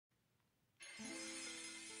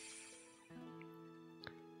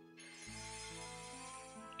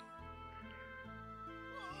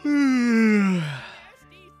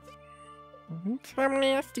Some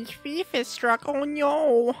nasty thief is struck. Oh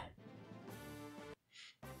no.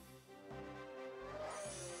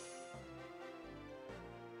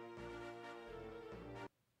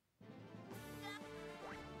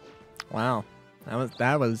 Wow,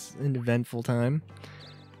 that was an eventful time.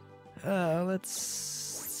 Let's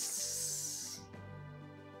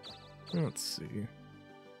see.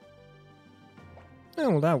 Oh,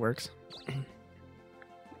 well, that works.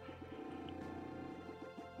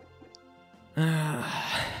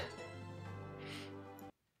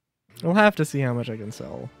 We'll have to see how much I can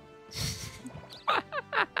sell.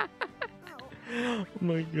 Oh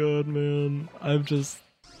my god, man. This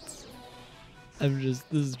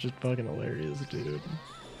is just fucking hilarious, dude.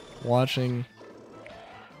 Watching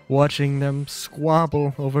them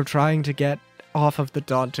squabble over trying to get off of the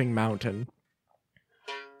Daunting mountain.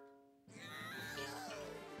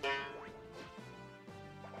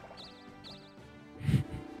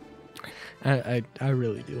 I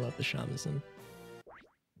really do love the shamisen.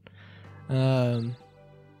 I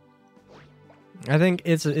think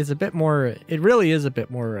it's a bit more. It really is a bit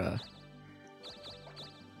more.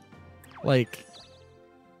 Like,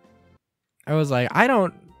 I was like, I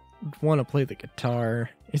don't want to play the guitar.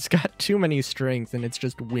 It's got too many strings and it's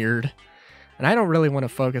just weird, and I don't really want to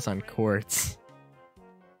focus on chords.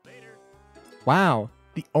 Wow,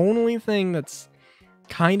 the only thing that's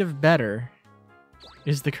kind of better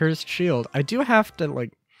is the cursed shield. I do have to,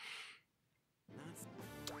 like...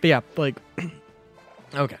 But yeah, like...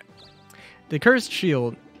 Okay. The cursed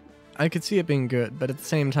shield, I could see it being good, but at the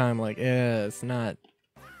same time, like, it's not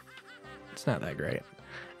that great.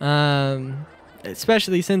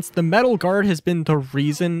 Especially since the metal guard has been the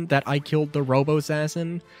reason that I killed the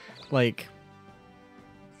robo-assassin. Like...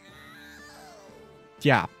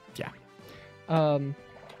 Yeah.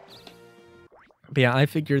 But yeah, I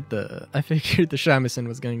figured the shamisen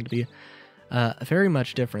was going to be very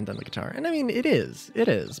much different than the guitar, and I mean it is,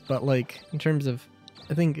 but like in terms of,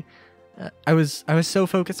 I think I was so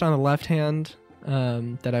focused on the left hand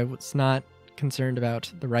that I was not concerned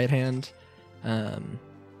about the right hand. The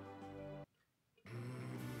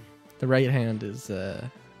right hand is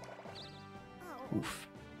oof.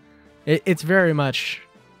 It's very much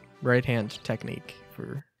right hand technique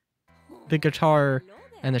for the guitar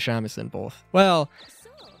and the shamisen both. Well,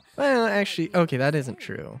 actually, okay, that isn't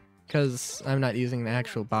true, because I'm not using the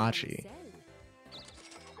actual bocce.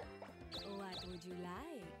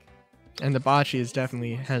 And the bocce is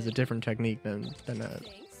definitely has a different technique than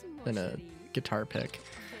a guitar pick.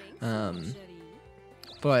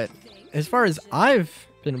 But as far as I've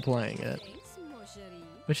been playing it,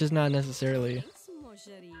 which is not necessarily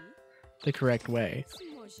the correct way,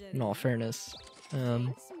 in all fairness,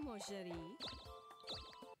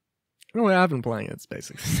 the way I've been playing it's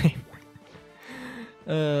basically the same.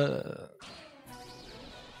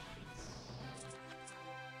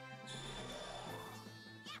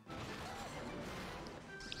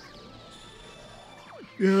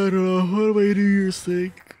 Yeah, I don't know. What do I do your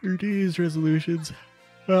think? Or New Year's resolutions?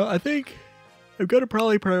 I think I'm gonna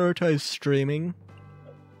probably prioritize streaming.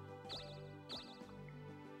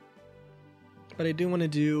 But I do want to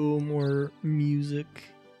do more music.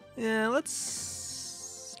 Yeah,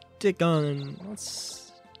 let's stick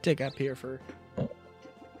up here for a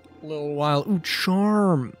little while. Ooh,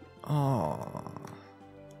 charm. Aww.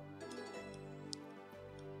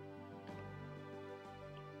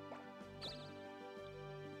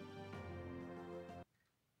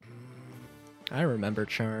 I remember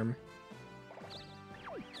charm.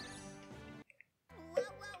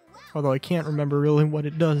 Although I can't remember really what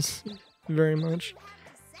it does very much.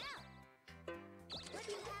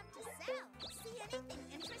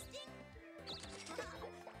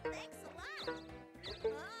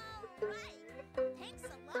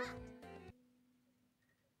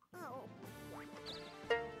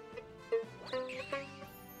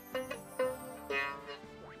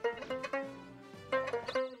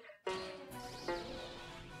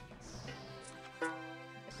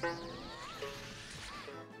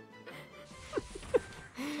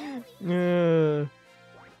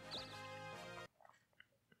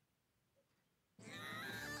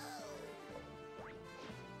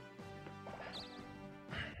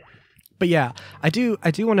 But yeah, I do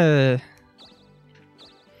want to,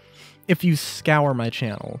 if you scour my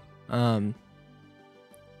channel,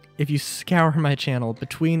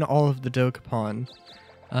 between all of the Dokapon,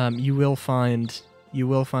 you will find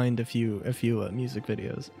a few music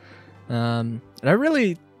videos. And I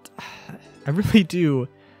really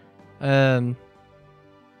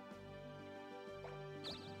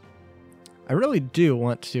do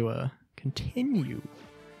want to continue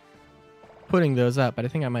putting those up, but I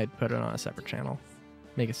think I might put it on a separate channel.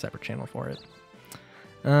 Make a separate channel for it.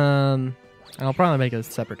 I'll probably make a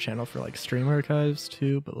separate channel for like stream archives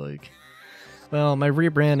too, but like, well, my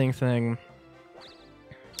rebranding thing.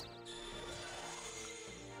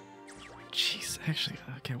 Jeez, actually,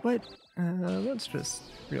 okay, what? Let's just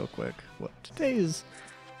real quick. What? Today is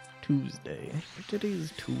Tuesday.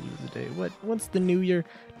 Today's Tuesday. What's the new year?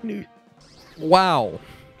 Wow.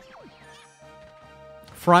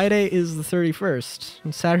 Friday is the 31st.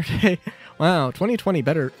 And Saturday. Wow, 2020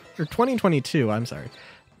 better. Or 2022, I'm sorry.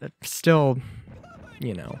 Still,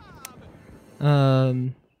 you know.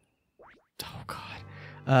 Oh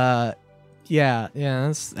god. Yeah,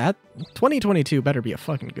 that 2022 better be a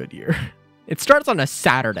fucking good year. It starts on a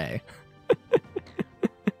Saturday.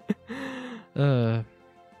 There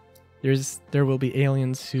will be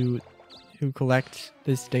aliens who collect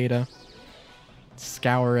this data,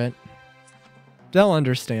 scour it. They'll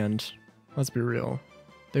understand. Let's be real.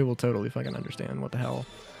 They will totally fucking understand what the hell.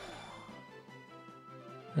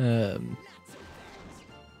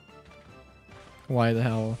 Why the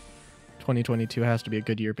hell 2022 has to be a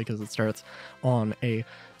good year because it starts on a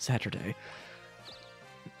Saturday.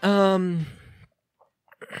 Oh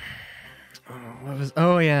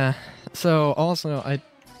yeah. So also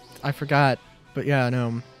I forgot, but yeah,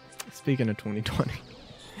 no. Speaking of 2020,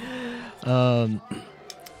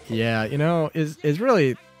 yeah, you know, is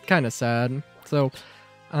really kind of sad. So,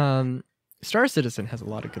 Star Citizen has a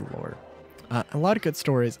lot of good lore, a lot of good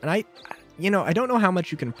stories, and I don't know how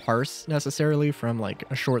much you can parse necessarily from like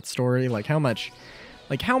a short story. Like how much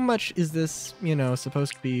is this, you know,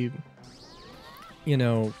 supposed to be, you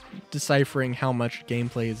know, deciphering how much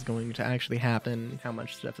gameplay is going to actually happen, how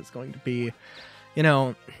much stuff is going to be, you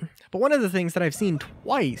know. But one of the things that I've seen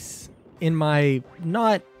twice in my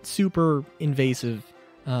not super invasive,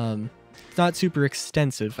 not super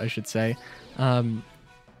extensive, I should say,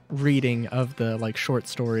 reading of the like short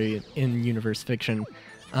story in universe fiction,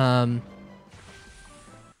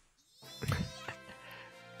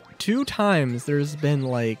 2 times there's been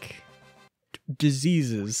like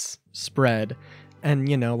diseases spread, and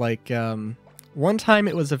you know, like one time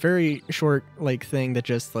it was a very short like thing that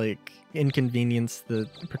just like inconvenienced the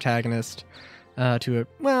protagonist to a,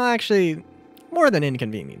 well, actually more than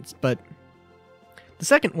inconvenience, but the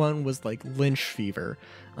second one was like lynch fever,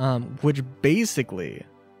 which basically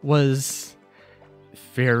was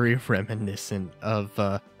very reminiscent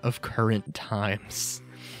of current times,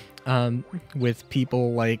 with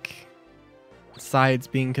people like sides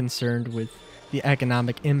being concerned with the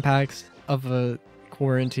economic impacts of a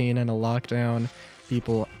quarantine and a lockdown,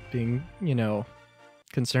 people being, you know,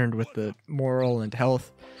 concerned with the moral and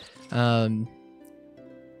health,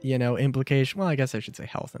 you know, implication. Well, I guess I should say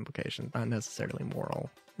health implications, not necessarily moral.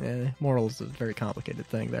 Moral is a very complicated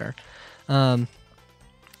thing there.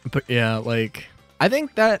 But yeah, like, I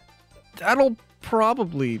think that'll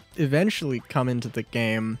probably eventually come into the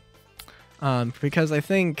game, because I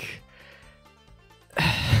think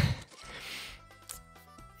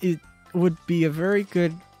it would be a very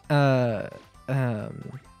good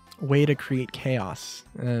way to create chaos,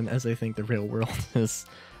 as I think the real world has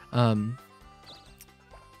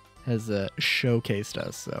showcased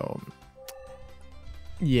us. So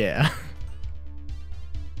yeah.